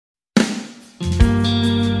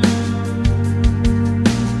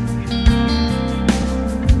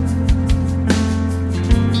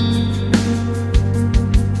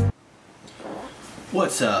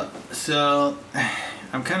what's up? So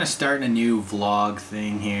I'm kind of starting a new vlog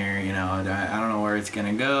thing here, you know. I don't know where it's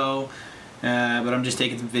gonna go, but I'm just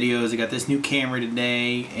taking some videos. I got this new camera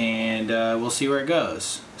today, and we'll see where it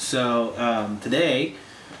goes. So today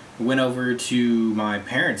I went over to my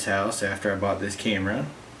parents' house after I bought this camera,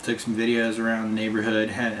 took some videos around the neighborhood,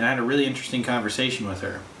 and I had a really interesting conversation with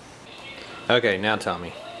her. Okay, now tell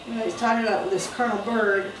me. You know, he's talking about this Colonel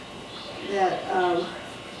Byrd that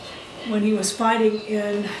when he was fighting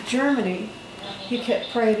in Germany, he kept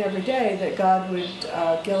praying every day that God would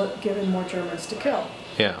give him more Germans to kill.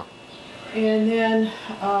 Yeah. And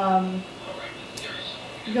then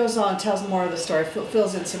he goes on and tells more of the story,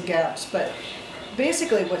 fills in some gaps. But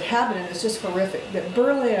basically what happened is just horrific. That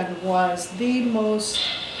Berlin was the most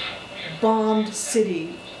bombed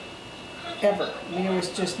city ever. I mean, it was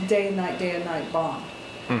just day and night bombed.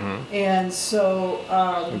 Mm-hmm. And so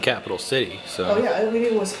capital city, so oh yeah, I mean,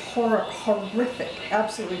 it was horrific,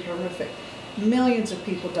 absolutely horrific. Millions of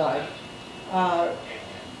people died.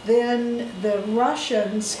 Then the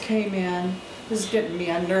Russians came in. This is getting me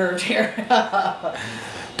unnerved here.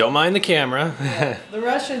 Don't mind the camera. Yeah. The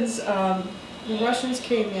Russians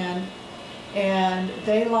came in, and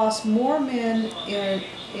they lost more men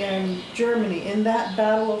in Germany in that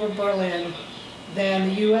battle over Berlin than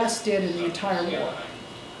the U.S. did in the entire war.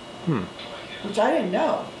 Which I didn't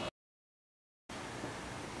know.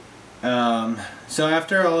 So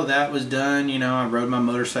after all of that was done, you know, I rode my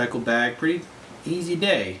motorcycle back. Pretty easy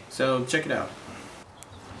day. So check it out.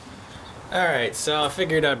 Alright, so I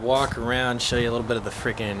figured I'd walk around, show you a little bit of the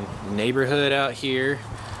freaking neighborhood out here.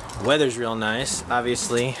 The weather's real nice.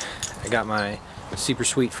 Obviously, I got my super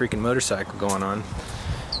sweet freaking motorcycle going on.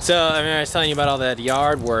 So, I mean, I was telling you about all that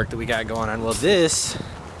yard work that we got going on. Well, this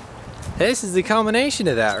is the culmination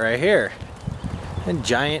of that right here. A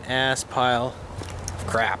giant ass pile of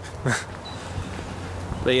crap.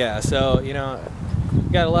 But yeah, so, you know, we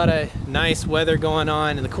got a lot of nice weather going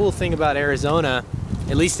on, and the cool thing about Arizona,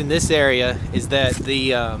 at least in this area, is that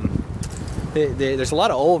there's a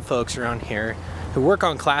lot of old folks around here who work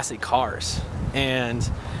on classic cars, and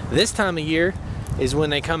this time of year is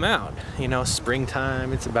when they come out. You know,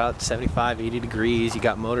 springtime, it's about 75, 80 degrees. You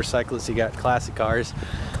got motorcyclists, you got classic cars.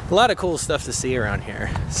 A lot of cool stuff to see around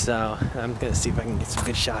here. So I'm gonna see if I can get some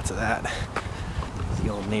good shots of that. The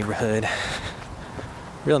old neighborhood.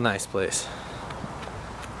 Real nice place.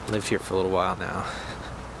 Lived here for a little while now.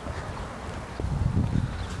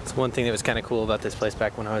 It's one thing that was kind of cool about this place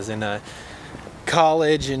back when I was in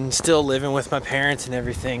college and still living with my parents and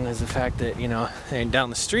everything, was the fact that, you know, and down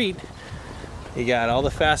the street you got all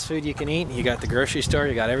the fast food you can eat, you got the grocery store,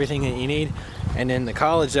 you got everything that you need, and then the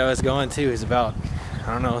college that I was going to is about,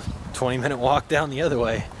 I don't know, 20-minute walk down the other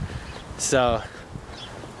way. So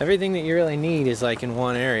everything that you really need is like in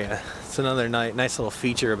one area. It's another nice little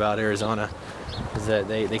feature about Arizona, is that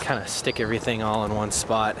they kind of stick everything all in one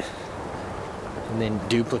spot and then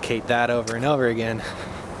duplicate that over and over again.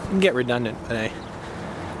 You can get redundant, but hey,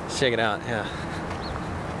 let's check it out. Yeah,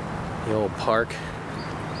 the old park.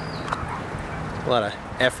 A lot of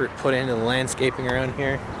effort put into the landscaping around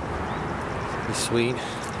here. Pretty sweet.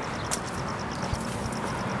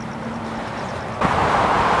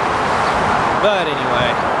 But anyway,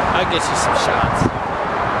 I'll get you some shots.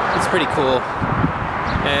 It's pretty cool.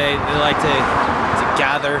 They like to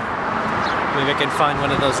gather. Maybe I can find one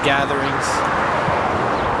of those gatherings.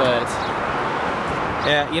 But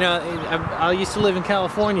yeah, you know, I used to live in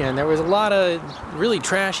California, and there was a lot of really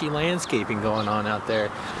trashy landscaping going on out there.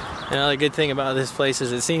 And the good thing about this place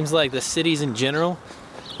is it seems like the cities in general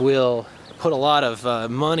will put a lot of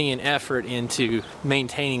money and effort into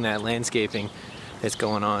maintaining that landscaping that's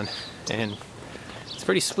going on. And it's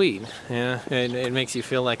pretty sweet. Yeah, it makes you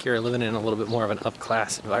feel like you're living in a little bit more of an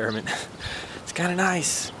up-class environment. It's kind of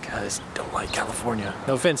nice. Guys, don't like California.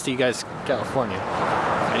 No offense to you guys, California,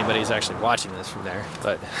 if anybody's actually watching this from there.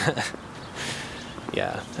 But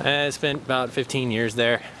yeah, I spent about 15 years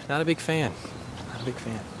there. Not a big fan. Not a big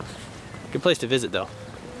fan. Good place to visit though.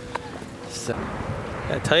 So,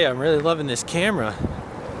 I tell you, I'm really loving this camera.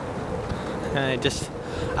 I just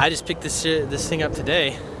picked this thing up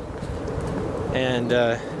today, and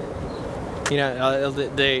you know,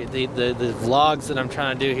 the vlogs that I'm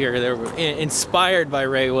trying to do here, they're inspired by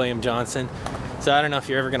Ray William Johnson. So I don't know if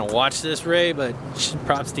you're ever gonna watch this, Ray, but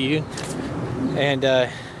props to you. And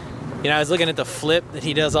you know, I was looking at the flip that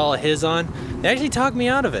he does all of his on. They actually talked me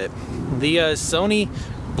out of it. The Sony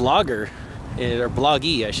Blogger, or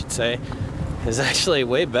Bloggie, I should say, is actually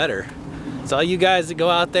way better. So all you guys that go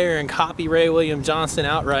out there and copy Ray William Johnson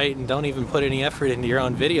outright and don't even put any effort into your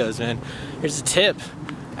own videos, man, here's a tip.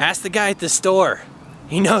 Ask the guy at the store.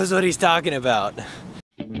 He knows what he's talking about.